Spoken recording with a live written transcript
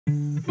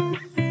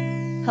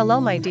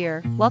Hello my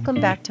dear, welcome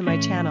back to my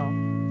channel.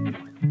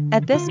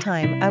 At this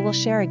time I will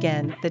share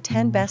again the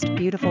 10 best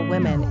beautiful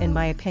women in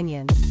my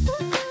opinion.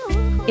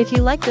 If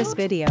you like this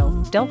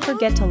video, don't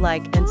forget to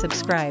like and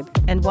subscribe,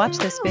 and watch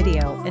this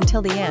video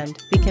until the end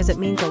because it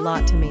means a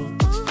lot to me.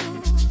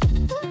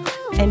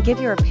 And give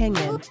your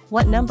opinion,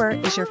 what number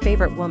is your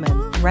favorite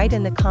woman, write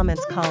in the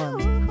comments column.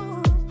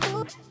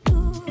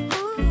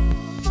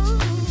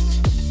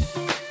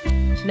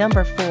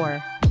 Number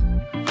 4.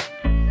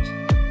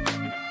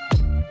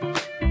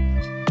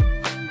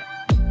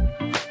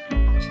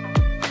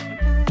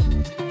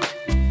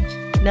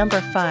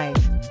 Number 5.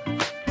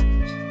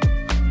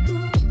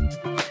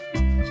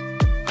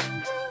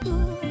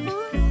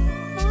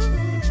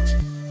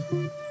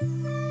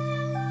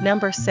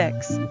 Number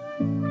 6.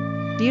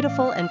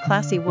 Beautiful and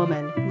classy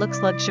woman, looks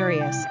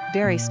luxurious,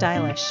 very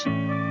stylish.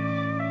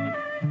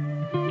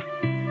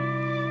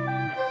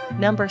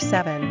 Number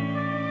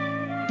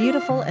 7.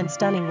 Beautiful and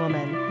stunning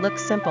woman,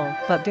 looks simple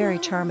but very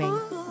charming.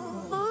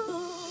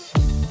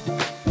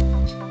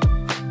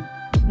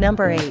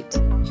 Number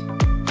 8.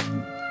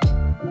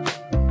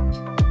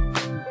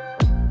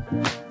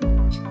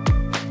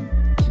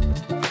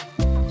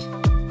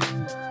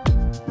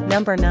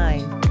 Number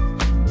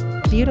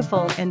 9.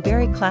 Beautiful and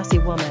very classy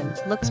woman,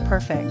 looks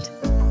perfect.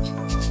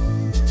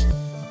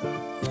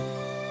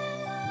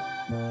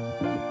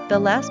 The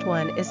last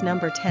one is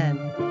number 10.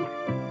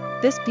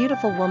 This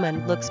beautiful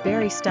woman looks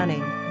very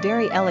stunning,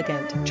 very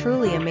elegant,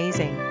 truly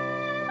amazing.